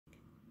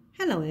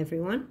Hello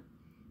everyone,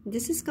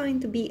 this is going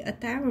to be a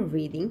tarot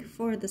reading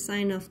for the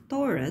sign of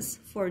Taurus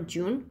for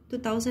June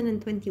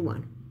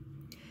 2021.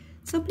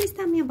 So please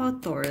tell me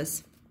about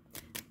Taurus.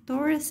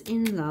 Taurus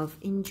in love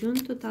in June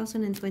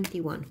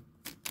 2021.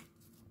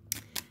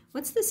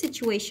 What's the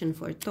situation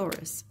for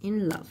Taurus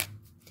in love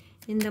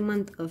in the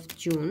month of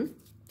June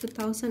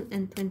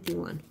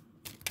 2021?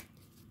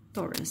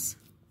 Taurus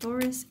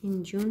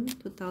in June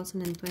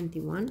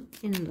 2021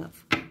 in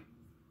love.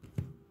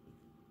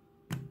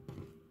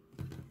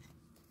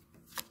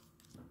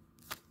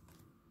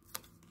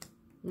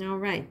 All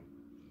right,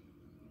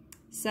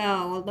 so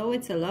although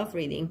it's a love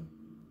reading,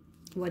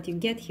 what you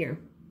get here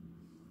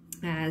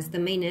as the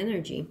main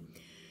energy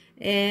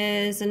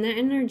is an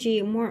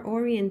energy more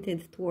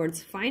oriented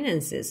towards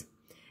finances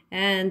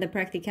and the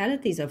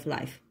practicalities of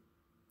life.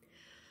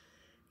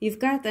 You've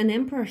got an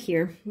emperor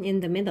here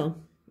in the middle.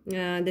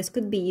 This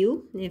could be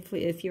you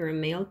if you're a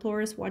male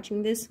Taurus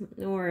watching this,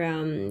 or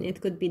it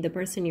could be the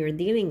person you're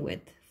dealing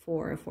with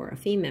for a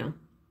female.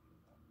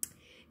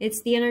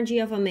 It's the energy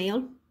of a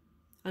male.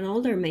 An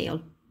older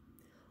male,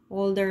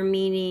 older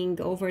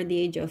meaning over the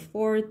age of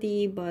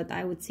 40, but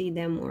I would see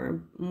them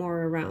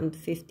more around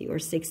 50 or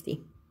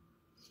 60.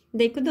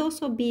 They could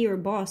also be your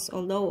boss,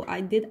 although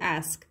I did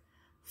ask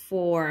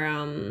for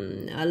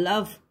a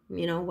love,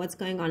 what's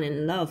going on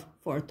in love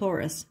for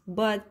Taurus.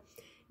 But,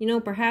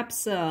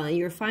 perhaps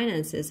your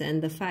finances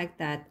and the fact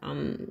that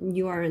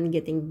you aren't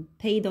getting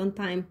paid on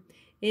time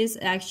is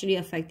actually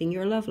affecting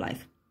your love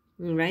life,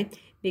 right?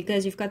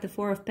 Because you've got the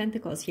Four of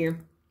Pentacles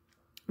here,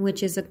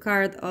 which is a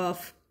card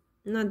of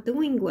not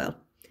doing well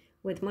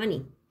with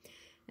money,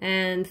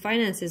 and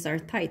finances are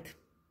tight.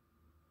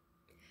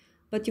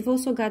 But you've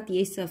also got the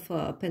Ace of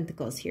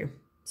Pentacles here.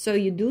 So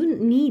you do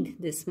need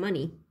this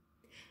money,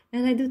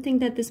 and I do think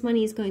that this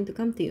money is going to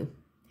come to you,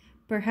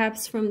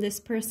 perhaps from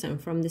this person,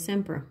 from this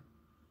emperor.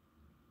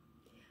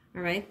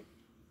 All right,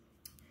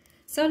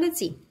 so let's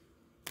see.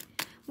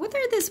 What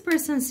are this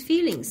person's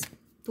feelings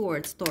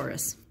towards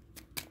Taurus?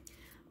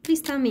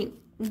 Please tell me,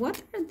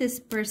 what are this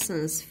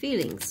person's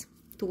feelings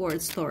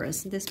towards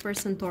Taurus? This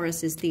person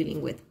Taurus is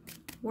dealing with.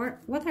 What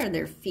are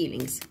their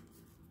feelings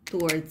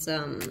towards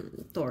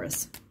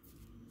Taurus?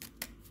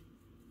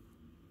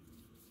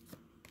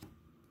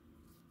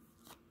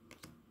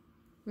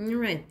 All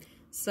right.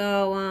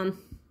 So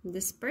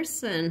this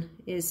person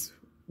is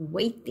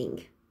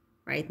waiting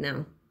right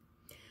now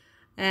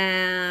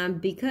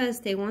because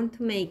they want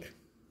to make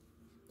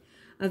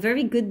a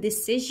very good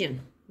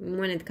decision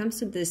when it comes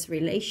to this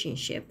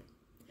relationship.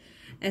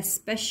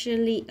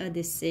 Especially a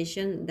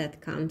decision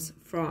that comes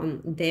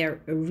from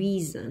their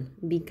reason,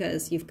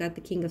 because you've got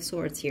the King of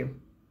Swords here.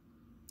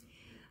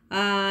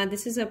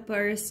 This is a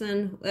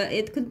person,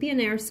 it could be an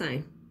air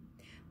sign,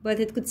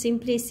 but it could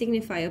simply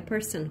signify a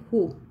person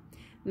who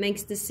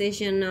makes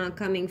decision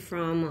coming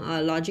from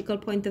a logical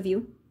point of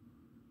view.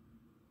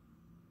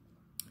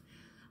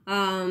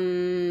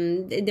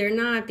 They're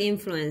not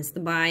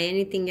influenced by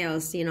anything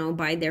else,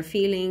 by their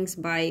feelings,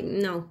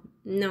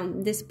 No,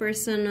 this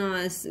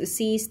person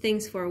sees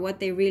things for what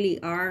they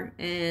really are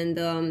and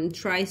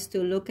tries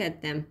to look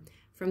at them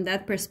from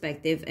that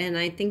perspective. And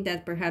I think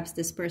that perhaps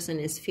this person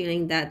is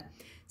feeling that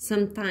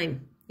some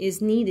time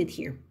is needed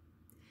here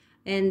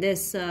and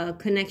this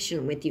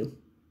connection with you.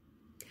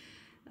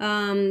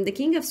 The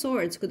King of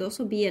Swords could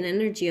also be an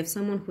energy of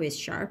someone who is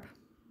sharp,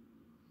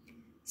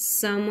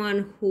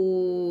 someone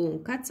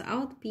who cuts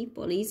out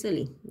people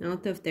easily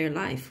out of their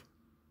life.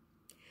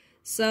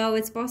 So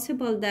it's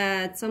possible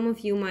that some of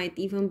you might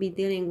even be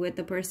dealing with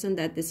a person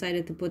that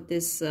decided to put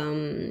this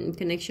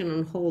connection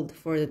on hold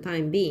for the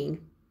time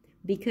being,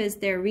 because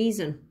their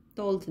reason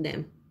told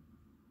them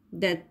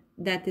that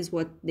that is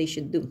what they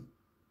should do,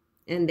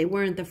 and they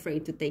weren't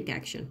afraid to take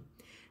action.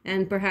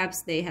 And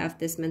perhaps they have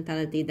this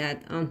mentality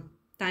that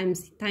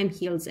time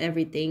heals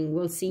everything.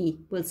 We'll see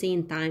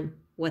in time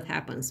what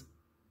happens.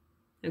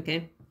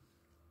 Okay.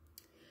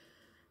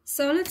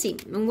 So let's see.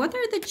 What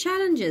are the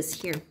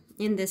challenges here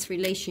in this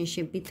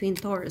relationship between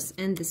Taurus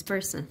and this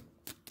person?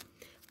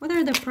 What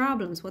are the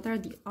problems? What are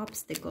the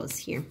obstacles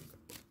here?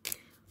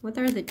 What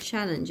are the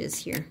challenges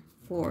here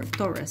for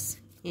Taurus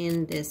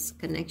in this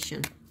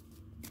connection?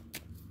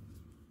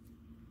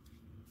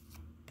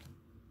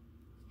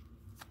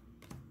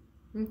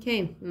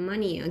 Okay,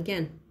 money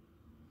again.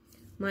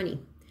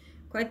 Money.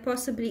 Quite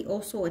possibly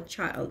also a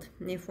child.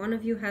 If one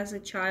of you has a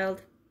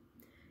child,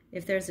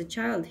 if there's a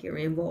child here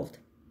involved,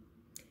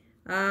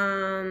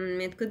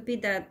 it could be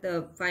that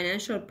the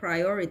financial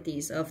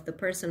priorities of the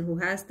person who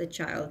has the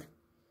child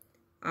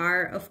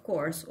are, of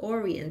course,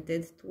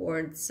 oriented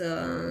towards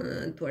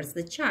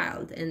the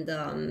child,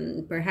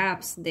 and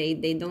perhaps they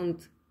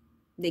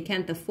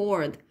can't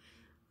afford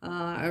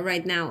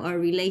right now a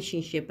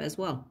relationship as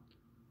well.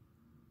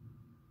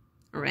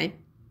 All right,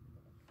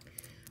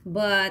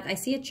 but I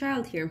see a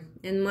child here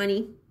and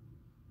money,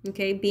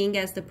 okay, being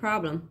as the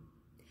problem.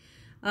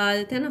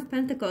 The Ten of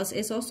Pentacles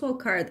is also a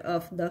card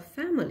of the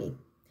family.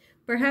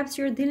 Perhaps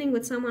you're dealing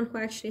with someone who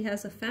actually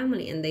has a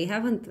family and they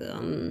haven't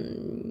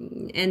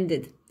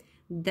ended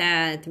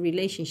that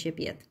relationship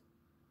yet.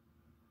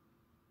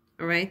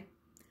 All right.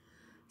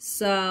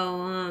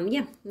 So,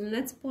 yeah,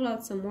 let's pull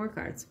out some more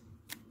cards.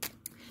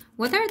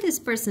 What are this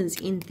person's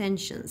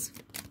intentions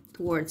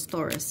towards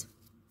Taurus?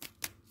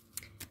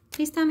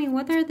 Please tell me,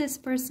 what are this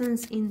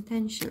person's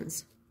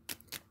intentions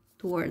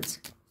towards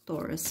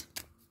Taurus?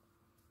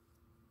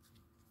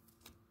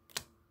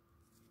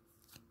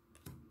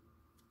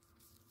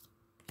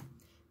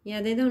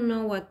 Yeah, they don't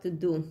know what to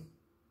do.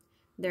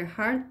 They're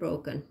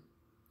heartbroken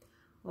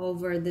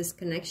over this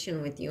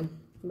connection with you,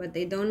 but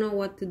they don't know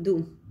what to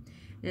do.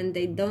 And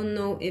they don't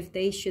know if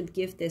they should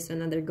give this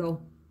another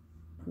go.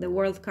 The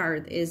World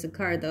card is a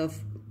card of,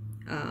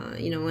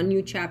 you know, a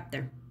new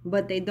chapter.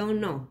 But they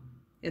don't know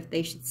if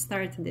they should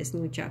start this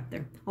new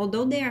chapter.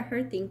 Although they are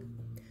hurting,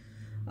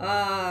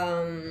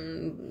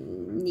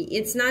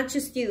 it's not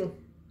just you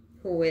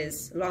who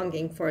is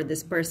longing for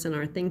this person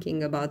or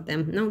thinking about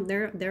them. No,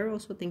 they're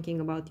also thinking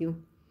about you.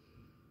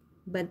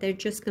 But they're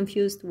just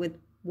confused with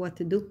what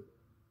to do.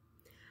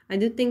 I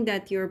do think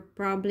that you're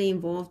probably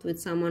involved with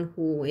someone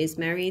who is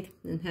married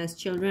and has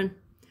children,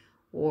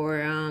 or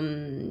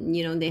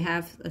you know, they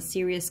have a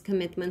serious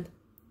commitment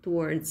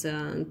towards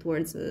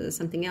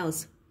something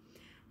else,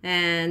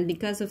 and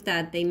because of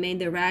that, they made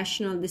the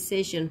rational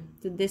decision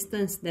to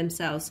distance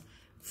themselves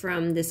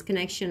from this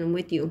connection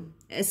with you,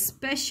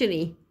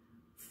 especially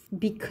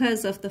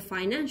because of the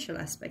financial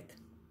aspect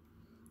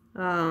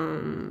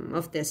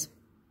of this.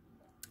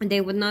 They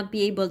would not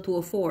be able to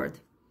afford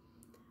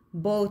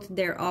both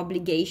their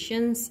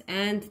obligations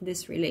and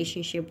this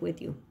relationship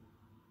with you,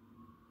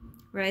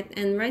 right?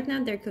 And right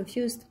now they're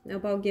confused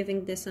about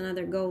giving this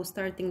another go,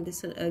 starting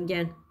this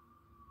again,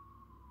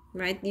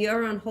 right?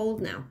 You're on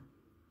hold now.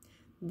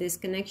 This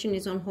connection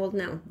is on hold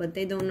now, but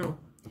they don't know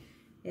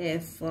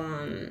if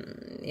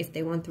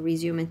they want to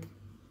resume it.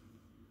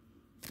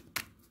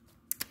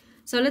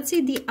 So let's see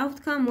the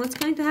outcome. What's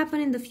going to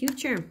happen in the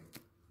future?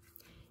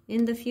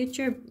 In the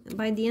future,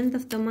 by the end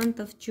of the month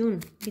of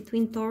June,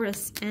 between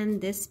Taurus and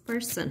this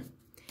person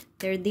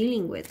they're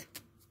dealing with.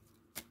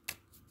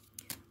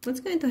 What's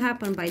going to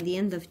happen by the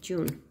end of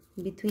June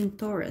between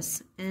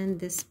Taurus and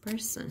this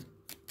person?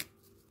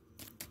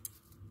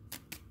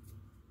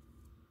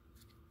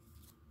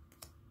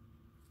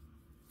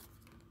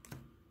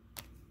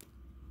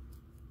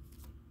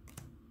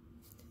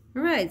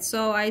 All right,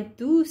 so I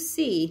do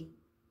see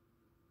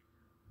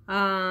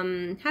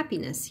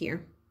happiness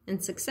here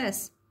and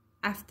success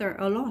after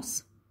a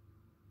loss.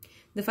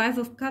 The Five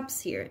of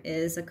Cups here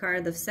is a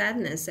card of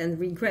sadness and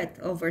regret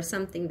over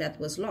something that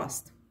was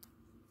lost.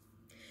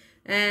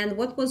 And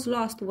what was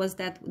lost was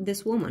that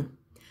this woman,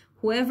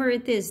 whoever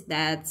it is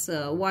that's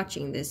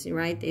watching this,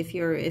 right? If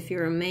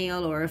you're a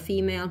male or a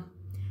female,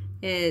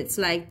 it's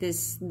like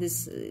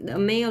a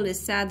male is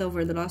sad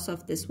over the loss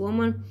of this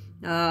woman,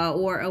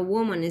 or a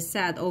woman is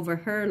sad over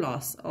her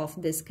loss of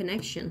this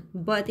connection.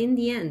 But in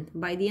the end,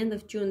 by the end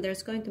of June,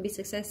 there's going to be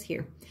success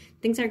here.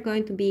 Things are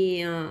going to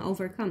be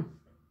overcome.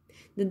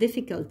 The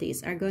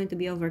difficulties are going to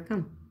be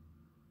overcome.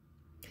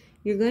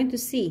 You're going to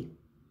see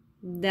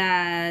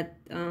that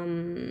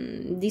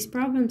these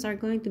problems are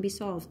going to be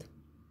solved.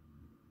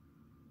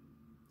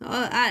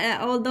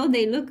 Although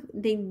they look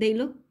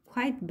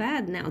quite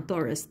bad now,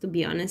 Taurus, to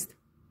be honest.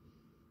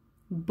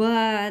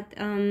 But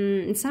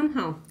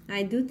somehow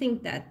I do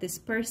think that this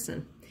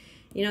person,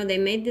 you know, they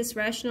made this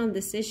rational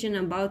decision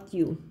about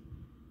you,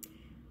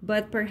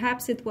 but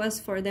perhaps it was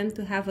for them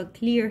to have a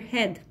clear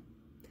head,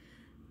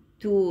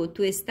 to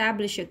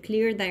establish a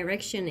clear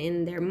direction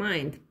in their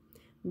mind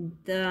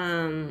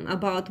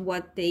about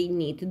what they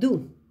need to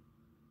do.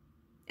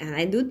 And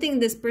I do think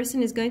this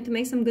person is going to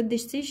make some good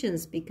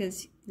decisions,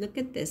 because look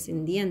at this,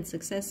 in the end,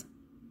 success.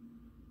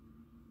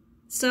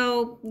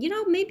 So, you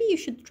know, maybe you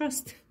should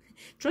trust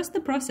the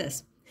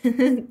process,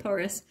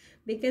 Taurus,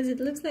 because it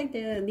looks like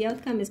the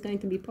outcome is going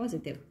to be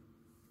positive.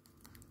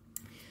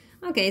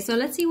 Okay, so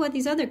let's see what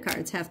these other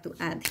cards have to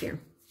add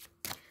here.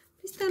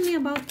 Please tell me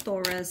about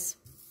Taurus.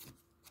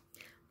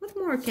 What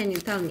more can you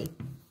tell me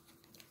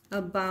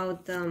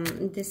about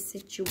this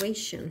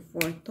situation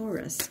for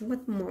Taurus?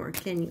 What more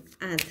can you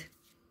add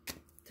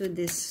to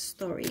this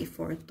story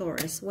for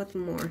Taurus? What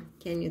more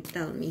can you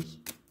tell me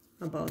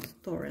about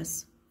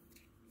Taurus?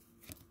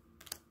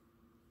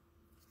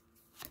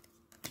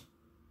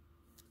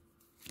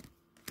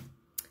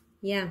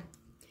 Yeah,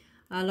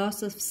 a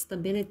loss of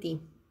stability.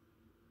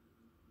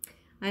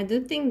 I do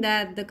think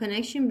that the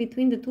connection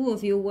between the two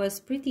of you was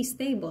pretty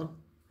stable,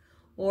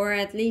 or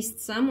at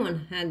least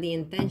someone had the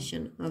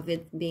intention of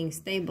it being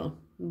stable,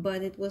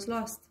 but it was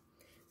lost.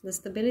 The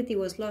stability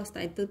was lost.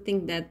 I do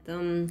think that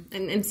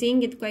I'm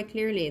seeing it quite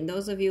clearly.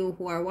 Those of you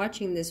who are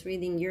watching this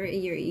reading,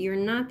 you're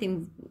not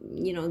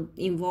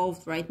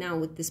involved right now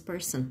with this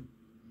person.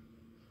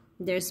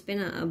 There's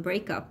been a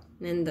breakup,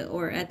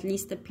 or at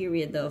least a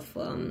period of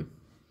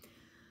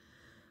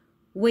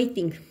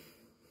waiting,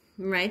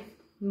 right?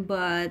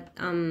 But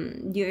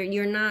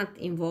you're not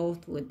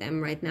involved with them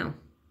right now.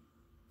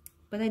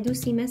 But I do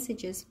see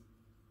messages.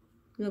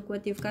 Look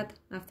what you've got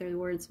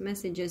afterwards,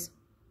 messages.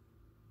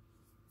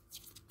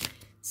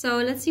 So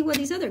let's see what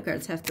these other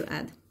cards have to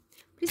add.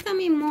 Please tell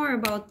me more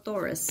about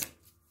Taurus.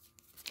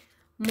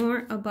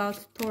 more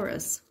about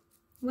Taurus.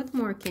 What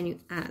more can you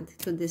add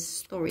to this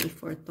story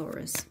for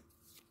Taurus?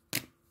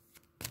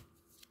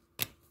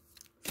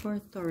 For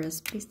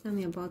Taurus, please tell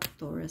me about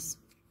Taurus.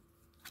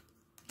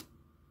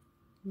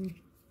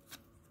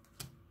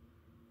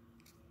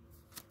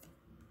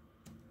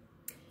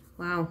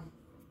 Wow.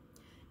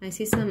 I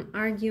see some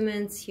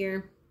arguments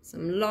here,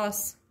 some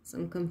loss,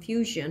 some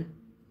confusion,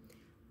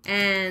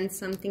 and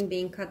something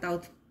being cut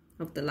out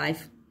of the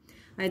life.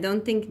 I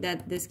don't think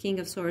that this King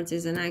of Swords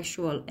is an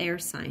actual air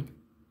sign.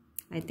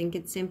 I think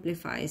it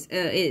signifies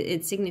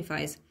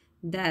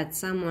that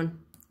someone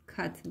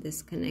cut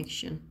this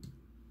connection.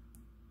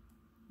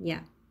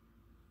 Yeah,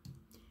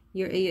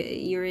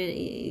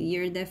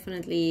 you're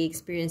definitely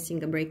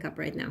experiencing a breakup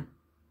right now,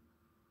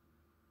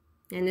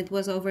 and it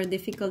was over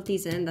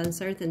difficulties and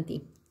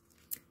uncertainty.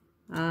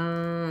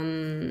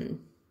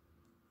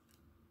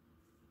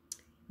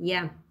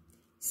 Yeah,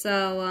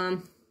 so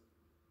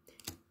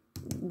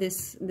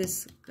this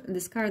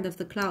card of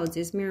the clouds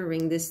is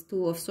mirroring this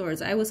Two of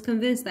Swords. I was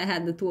convinced I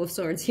had the Two of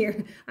Swords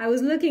here. I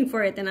was looking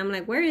for it and I'm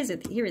like, where is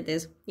it? Here it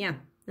is. Yeah,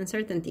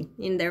 uncertainty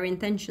in their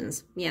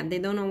intentions. Yeah, they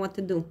don't know what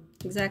to do.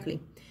 Exactly.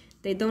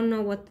 They don't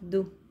know what to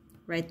do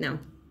right now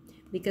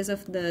because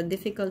of the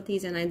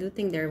difficulties, and I do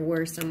think there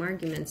were some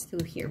arguments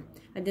too here.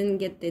 I didn't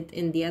get it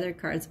in the other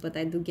cards, but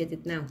I do get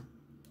it now.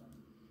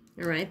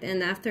 All right,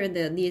 and after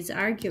these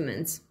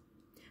arguments,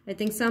 I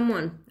think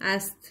someone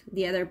asked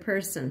the other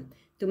person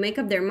to make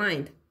up their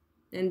mind,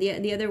 and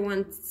the other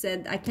one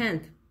said, I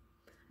can't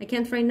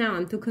right now,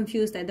 I'm too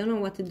confused, I don't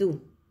know what to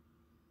do.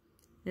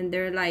 And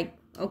they're like,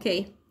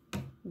 okay,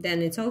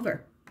 then it's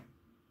over.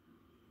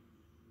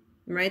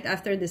 Right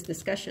after this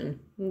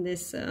discussion,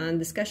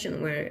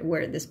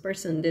 where this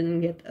person didn't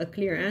get a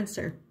clear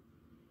answer,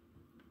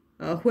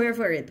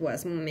 whoever it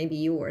was, maybe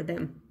you or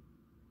them,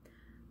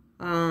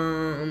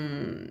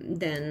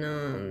 then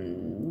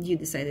you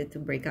decided to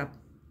break up.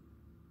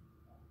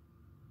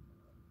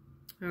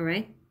 All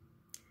right,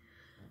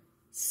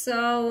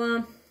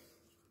 so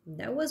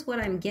that was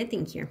what I'm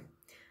getting here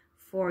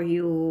for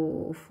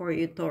you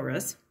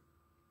Taurus.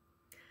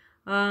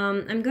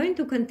 I'm going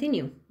to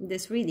continue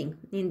this reading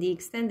in the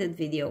extended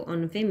video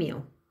on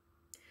Vimeo,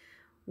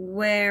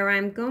 where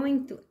I'm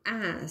going to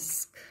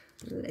ask,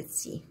 let's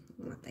see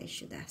what I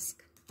should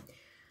ask.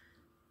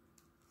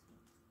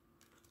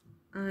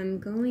 I'm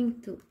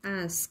going to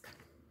ask,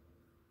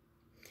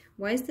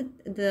 why is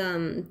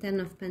the Ten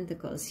of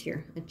Pentacles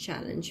here a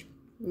challenge?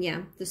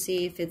 Yeah, to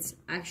see if it's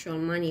actual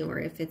money or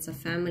if it's a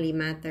family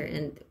matter,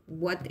 and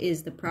what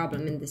is the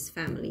problem in this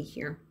family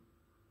here.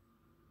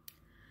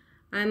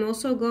 I'm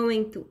also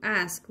going to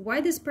ask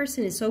why this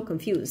person is so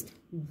confused.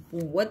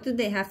 What do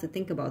they have to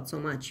think about so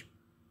much?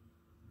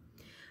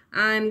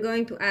 I'm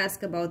going to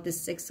ask about the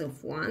Six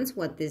of Wands.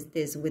 What is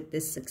this with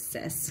this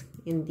success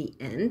in the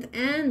end?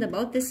 And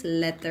about this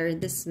letter,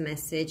 this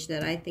message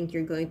that I think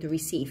you're going to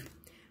receive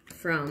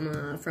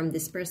from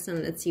this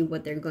person. Let's see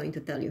what they're going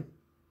to tell you.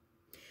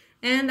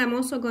 And I'm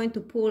also going to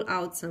pull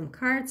out some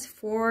cards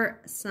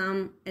for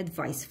some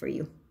advice for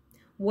you.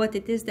 What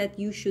it is that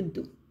you should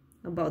do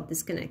about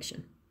this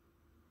connection.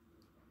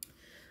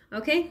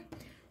 Okay,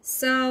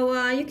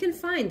 so you can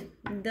find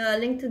the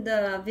link to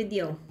the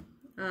video,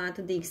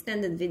 to the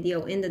extended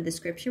video, in the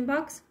description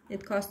box.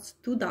 It costs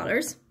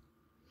 $2.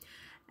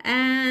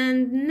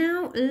 And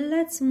now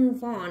let's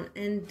move on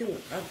and do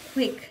a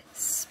quick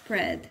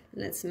spread.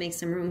 Let's make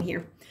some room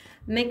here.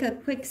 Make a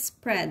quick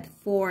spread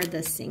for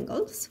the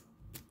singles.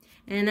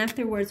 And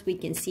afterwards we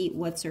can see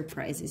what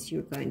surprises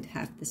you're going to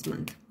have this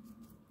month.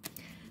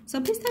 So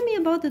please tell me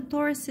about the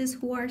Tauruses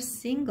who are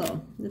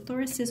single. The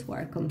Tauruses who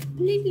are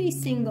completely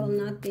single,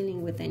 not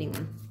dealing with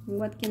anyone.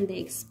 What can they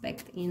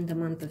expect in the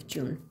month of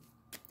June?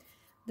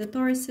 The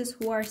Tauruses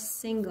who are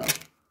single.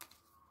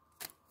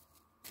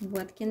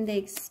 What can they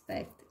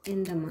expect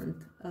in the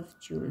month of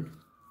June?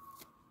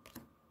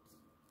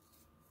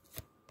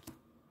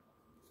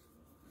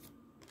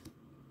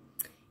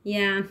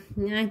 Yeah,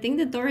 I think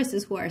the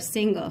Tauruses who are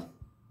single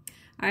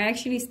are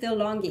actually still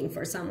longing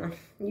for someone.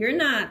 You're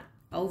not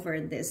over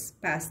this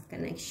past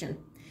connection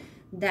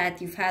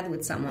that you've had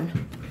with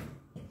someone.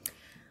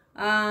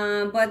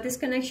 But this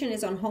connection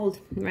is on hold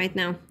right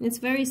now. It's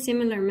very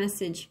similar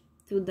message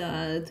to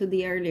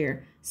the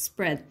earlier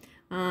spread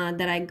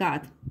that I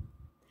got.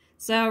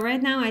 So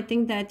right now I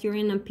think that you're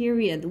in a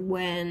period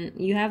when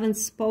you haven't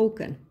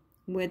spoken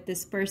with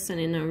this person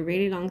in a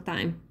really long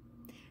time,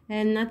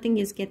 and nothing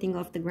is getting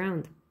off the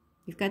ground.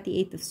 You've got the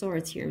Eight of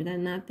Swords here,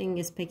 then nothing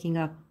is picking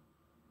up.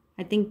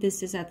 I think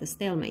this is at a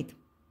stalemate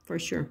for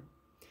sure.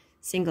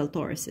 Single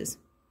Tauruses,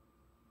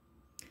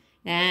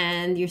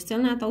 and you're still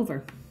not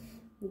over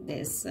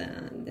this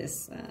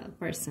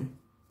person.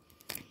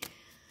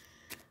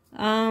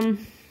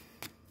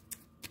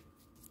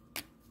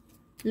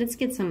 Let's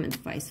get some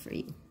advice for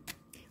you.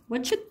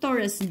 What should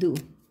Taurus do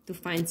to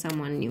find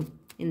someone new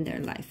in their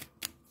life?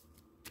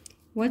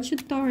 What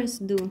should Taurus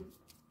do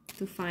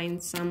to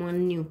find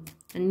someone new,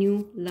 a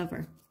new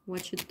lover?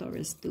 What should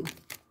Taurus do?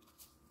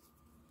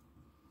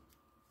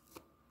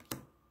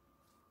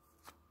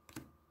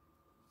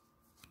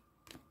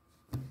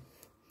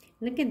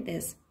 Look at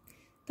this.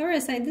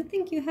 Taurus, I do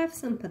think you have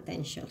some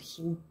potential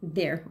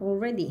there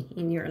already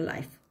in your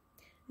life.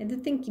 I do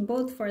think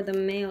both for the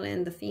male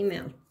and the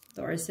female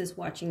Taurus is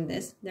watching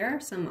this. There are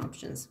some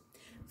options.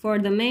 For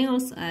the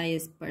males, I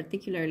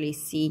particularly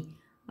see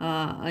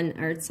an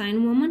earth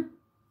sign woman.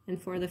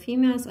 And for the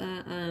females,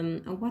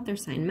 a water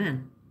sign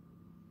man.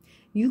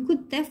 You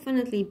could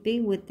definitely be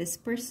with this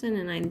person,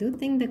 and I do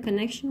think the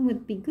connection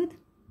would be good.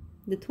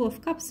 The Two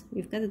of Cups.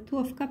 We've got the Two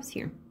of Cups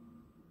here.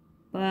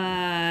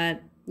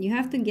 But you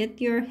have to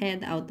get your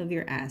head out of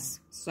your ass.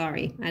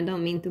 Sorry, I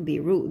don't mean to be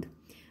rude.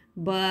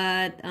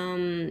 But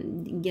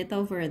get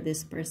over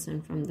this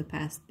person from the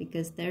past,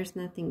 because there's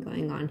nothing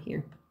going on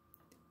here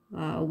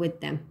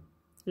with them.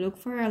 Look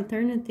for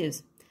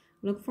alternatives.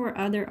 Look for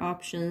other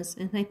options.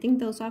 And I think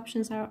those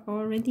options are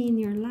already in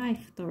your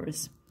life,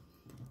 Taurus.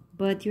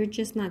 But you're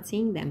just not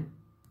seeing them.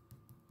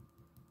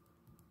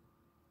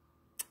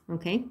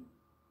 Okay?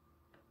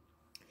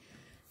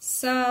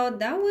 So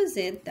that was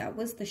it. That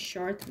was the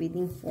short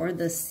reading for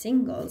the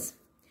singles.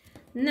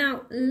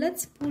 Now,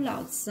 let's pull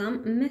out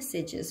some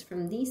messages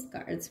from these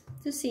cards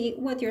to see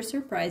what your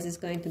surprise is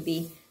going to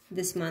be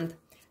this month.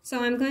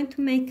 So I'm going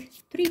to make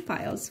 3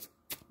 piles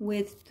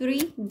with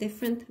 3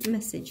 different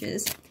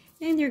messages,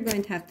 and you're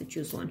going to have to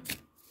choose one.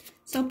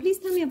 So please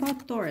tell me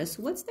about Taurus.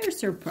 What's their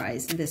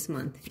surprise this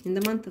month, in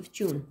the month of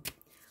June?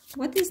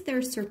 What is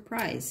their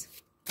surprise?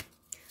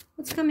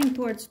 What's coming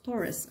towards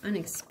Taurus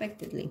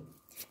unexpectedly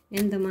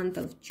in the month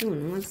of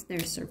June? What's their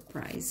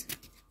surprise?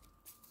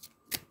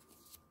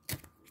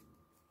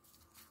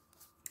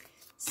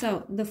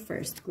 So the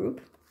first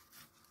group,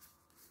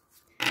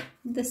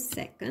 the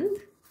second,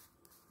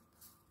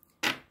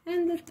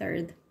 and the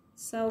third.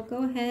 So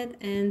go ahead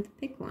and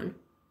pick one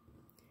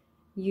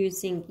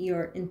using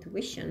your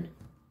intuition.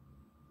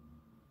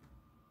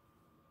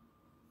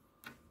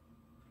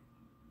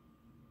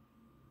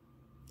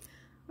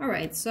 All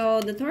right,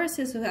 so the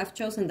Tauruses who have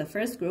chosen the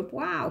first group,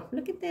 wow,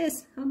 look at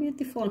this, how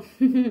beautiful.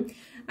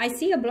 I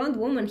see a blonde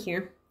woman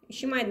here.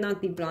 She might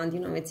not be blonde, you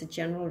know, it's a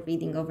general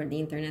reading over the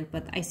internet,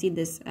 but I see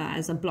this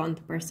as a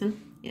blonde person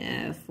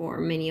for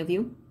many of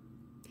you.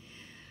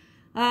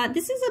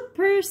 This is a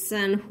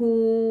person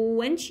who,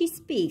 when she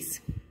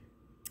speaks,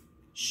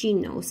 she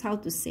knows how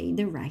to say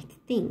the right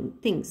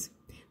things.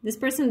 This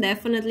person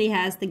definitely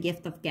has the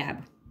gift of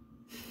gab,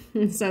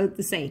 so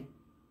to say.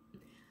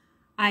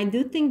 I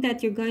do think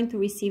that you're going to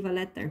receive a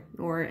letter,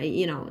 or,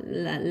 you know,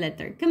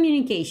 letter,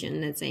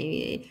 communication, let's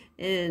say.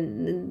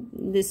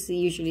 This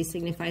usually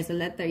signifies a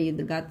letter. You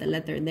got the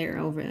letter there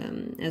over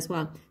as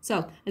well.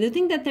 So I do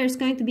think that there's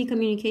going to be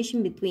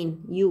communication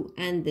between you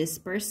and this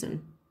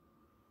person.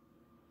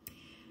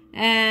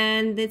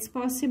 And it's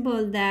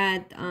possible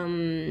that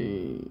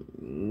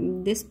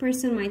this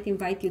person might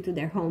invite you to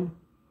their home.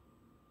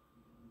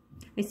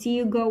 I see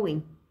you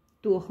going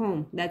to a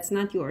home that's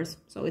not yours,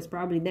 so it's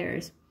probably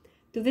theirs,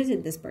 to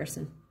visit this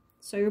person.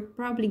 So you're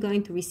probably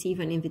going to receive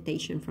an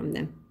invitation from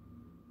them.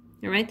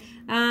 All right?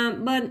 I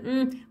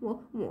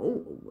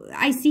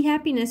see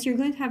happiness. You're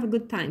going to have a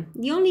good time.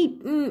 The only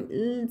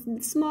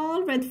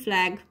small red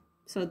flag,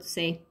 so to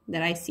say,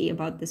 that I see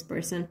about this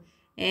person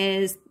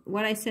is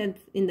what I said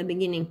in the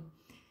beginning.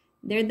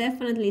 They're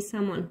definitely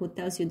someone who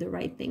tells you the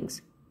right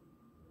things.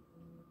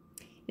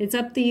 It's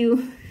up to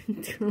you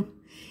to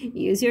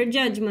use your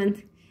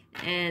judgment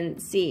and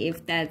see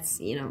if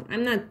that's, you know,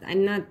 I'm not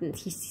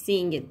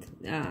seeing it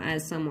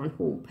as someone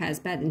who has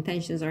bad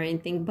intentions or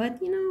anything,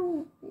 but, you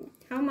know,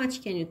 how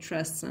much can you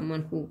trust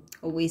someone who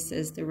always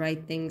says the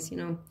right things? You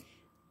know,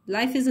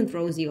 life isn't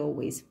rosy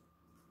always.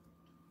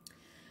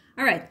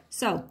 All right,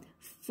 so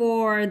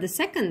for the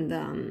second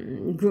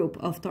group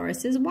of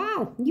Tauruses,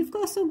 wow, you've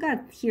also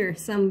got here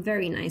some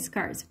very nice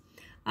cards.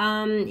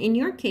 In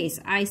your case,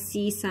 I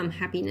see some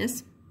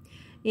happiness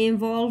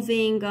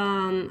involving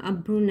a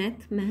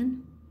brunette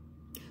man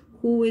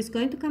who is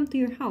going to come to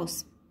your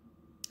house,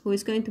 who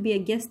is going to be a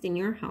guest in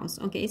your house.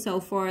 Okay, so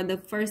for the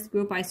first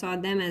group, I saw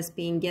them as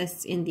being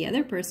guests in the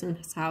other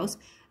person's house.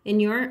 In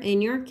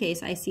your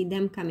case, I see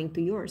them coming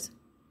to yours.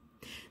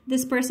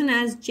 This person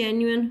has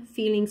genuine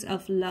feelings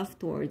of love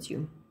towards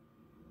you.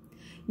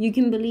 You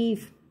can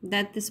believe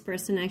that this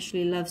person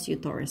actually loves you,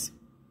 Taurus.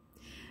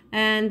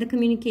 And the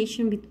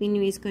communication between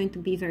you is going to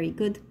be very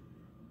good.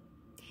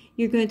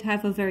 You're going to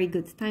have a very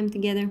good time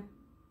together.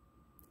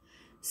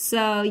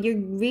 So you're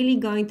really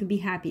going to be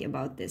happy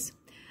about this.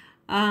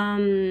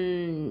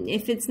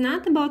 If it's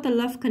not about a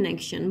love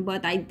connection,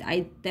 but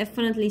I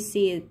definitely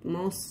see it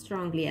most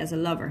strongly as a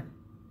lover.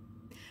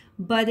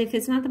 But if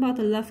it's not about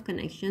a love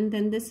connection,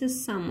 then this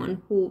is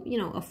someone who, you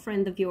know, a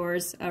friend of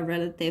yours, a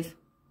relative,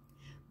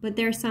 but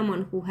there's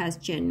someone who has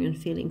genuine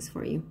feelings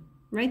for you,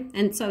 right?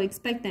 And so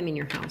expect them in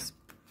your house.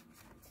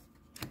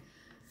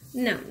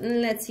 Now,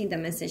 let's see the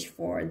message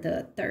for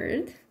the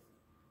third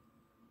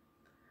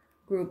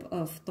group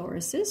of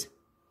Tauruses.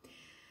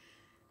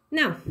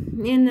 Now,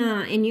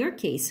 in your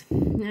case,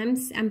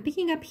 I'm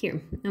picking up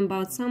here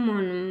about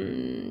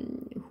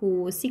someone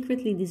who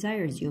secretly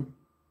desires you.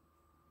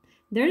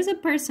 There is a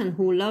person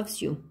who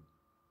loves you.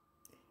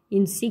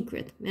 in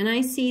secret. And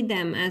I see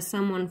them as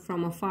someone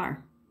from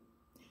afar.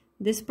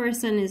 This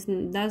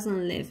person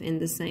doesn't live in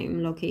the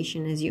same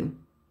location as you.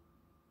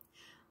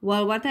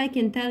 Well, what I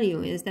can tell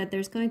you is that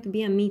there's going to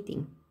be a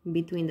meeting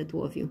between the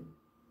two of you.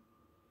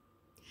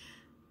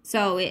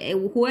 So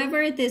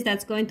whoever it is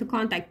that's going to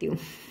contact you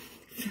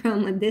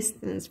from a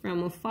distance,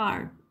 from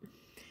afar,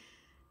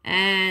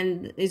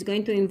 and is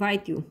going to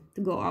invite you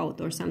to go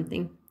out or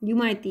something, you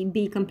might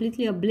be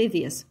completely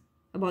oblivious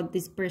about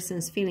this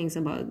person's feelings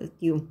about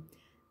you.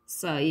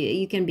 So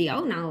you can be,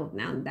 oh, now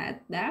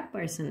that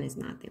person is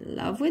not in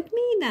love with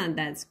me,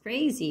 that's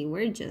crazy,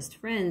 we're just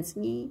friends.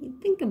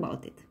 Think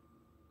about it.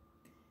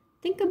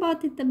 Think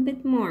about it a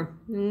bit more.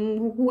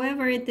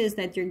 Whoever it is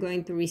that you're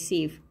going to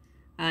receive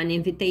an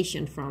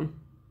invitation from,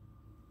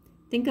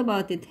 think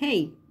about it.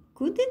 Hey,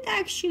 could it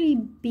actually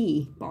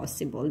be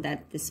possible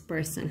that this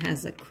person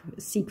has a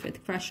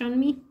secret crush on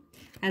me?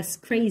 As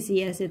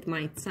crazy as it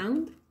might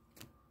sound.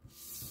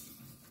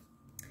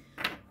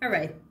 All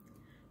right,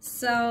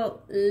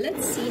 so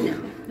let's see now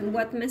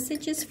what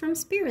messages from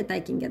Spirit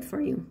I can get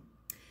for you.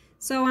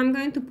 So I'm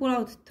going to pull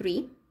out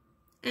 3,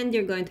 and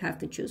you're going to have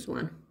to choose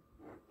one.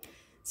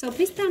 So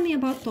please tell me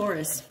about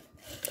Taurus.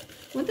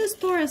 What does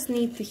Taurus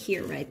need to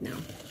hear right now?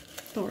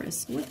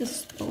 Taurus, what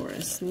does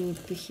Taurus need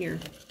to hear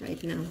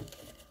right now?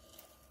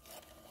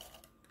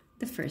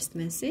 The first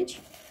message.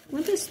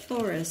 What does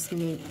Taurus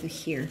need to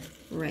hear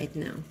right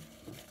now?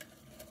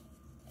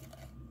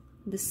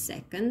 The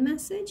second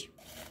message.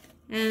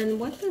 And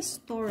what does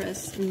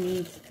Taurus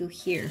need to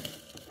hear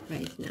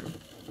right now?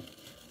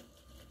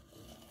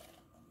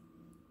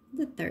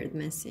 The third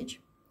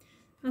message.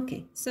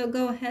 Okay, so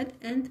go ahead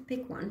and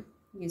pick one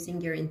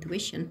using your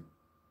intuition.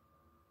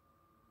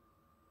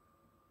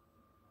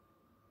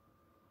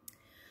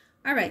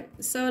 All right,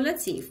 so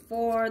let's see.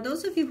 For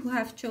those of you who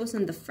have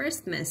chosen the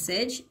first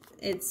message,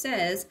 it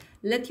says,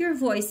 let your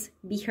voice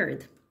be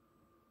heard.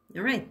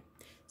 All right,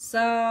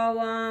 so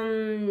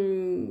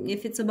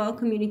if it's about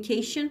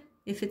communication,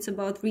 if it's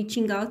about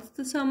reaching out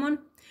to someone,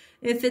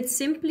 if it's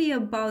simply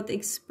about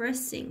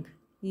expressing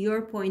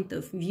your point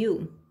of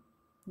view,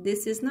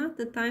 this is not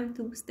the time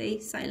to stay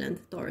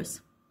silent,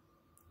 Taurus.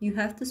 You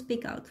have to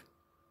speak out.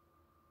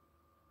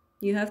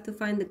 You have to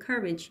find the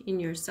courage in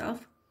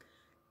yourself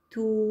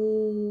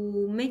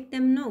to make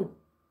them know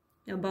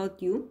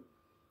about you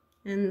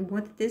and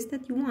what it is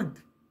that you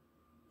want.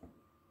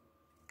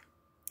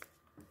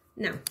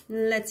 Now,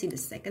 let's see the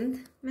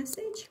second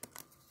message.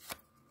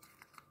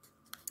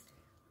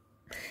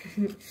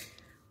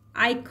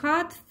 I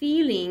caught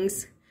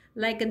feelings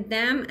like a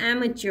damn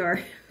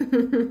amateur.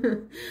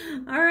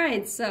 All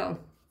right, so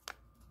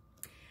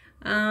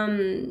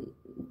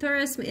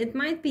Taurus, it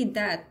might be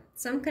that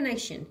some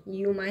connection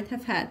you might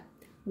have had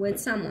with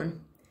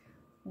someone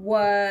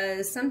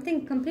was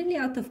something completely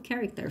out of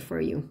character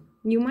for you.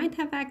 You might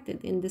have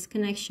acted in this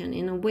connection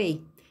in a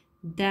way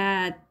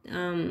that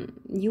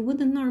you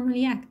wouldn't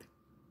normally act.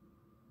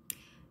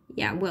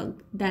 Yeah, well,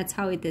 that's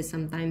how it is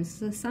sometimes.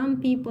 So some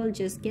people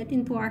just get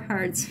into our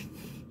hearts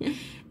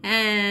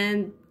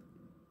and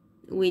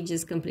we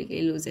just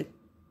completely lose it.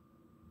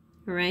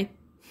 All right?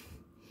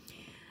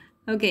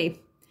 Okay.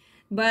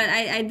 But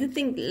I do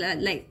think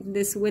like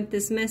this, with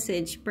this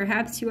message,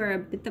 perhaps you are a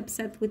bit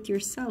upset with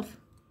yourself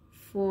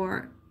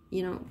for,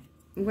 you know,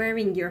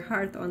 wearing your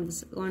heart on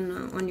this,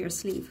 on your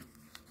sleeve.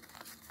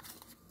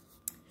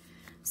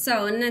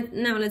 So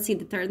now let's see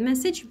the third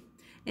message.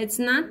 It's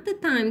not the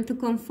time to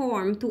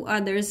conform to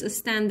others'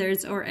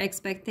 standards or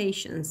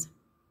expectations.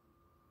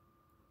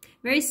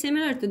 Very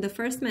similar to the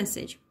first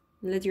message.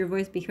 Let your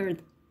voice be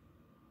heard.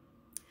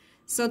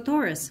 So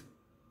Taurus,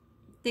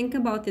 think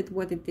about it,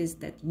 what it is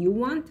that you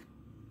want,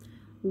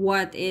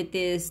 what it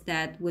is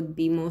that would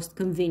be most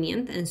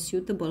convenient and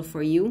suitable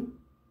for you,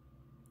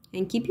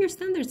 and keep your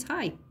standards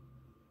high.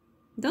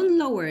 Don't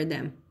lower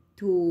them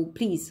to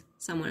please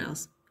someone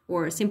else,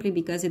 or simply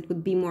because it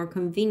would be more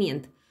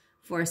convenient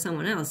for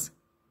someone else.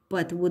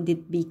 But would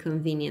it be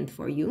convenient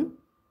for you?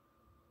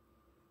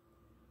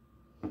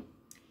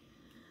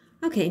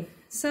 Okay,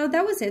 so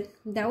that was it.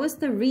 That was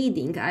the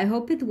reading. I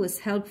hope it was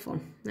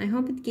helpful. I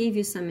hope it gave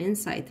you some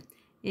insight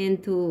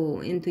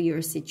into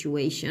your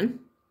situation.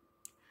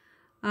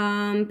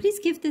 Please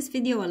give this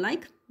video a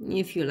like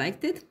if you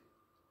liked it.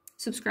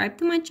 Subscribe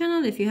to my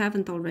channel if you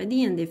haven't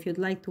already, and if you'd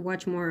like to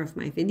watch more of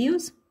my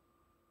videos.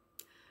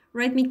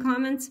 Write me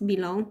comments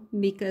below,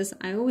 because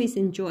I always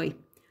enjoy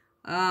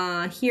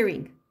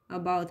hearing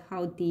about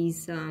how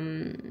these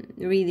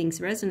readings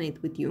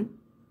resonate with you.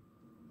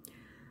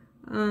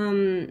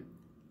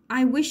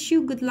 I wish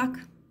you good luck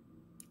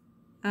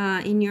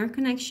in your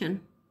connection,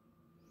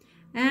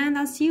 and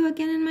I'll see you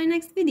again in my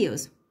next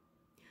videos.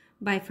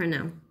 Bye for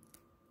now.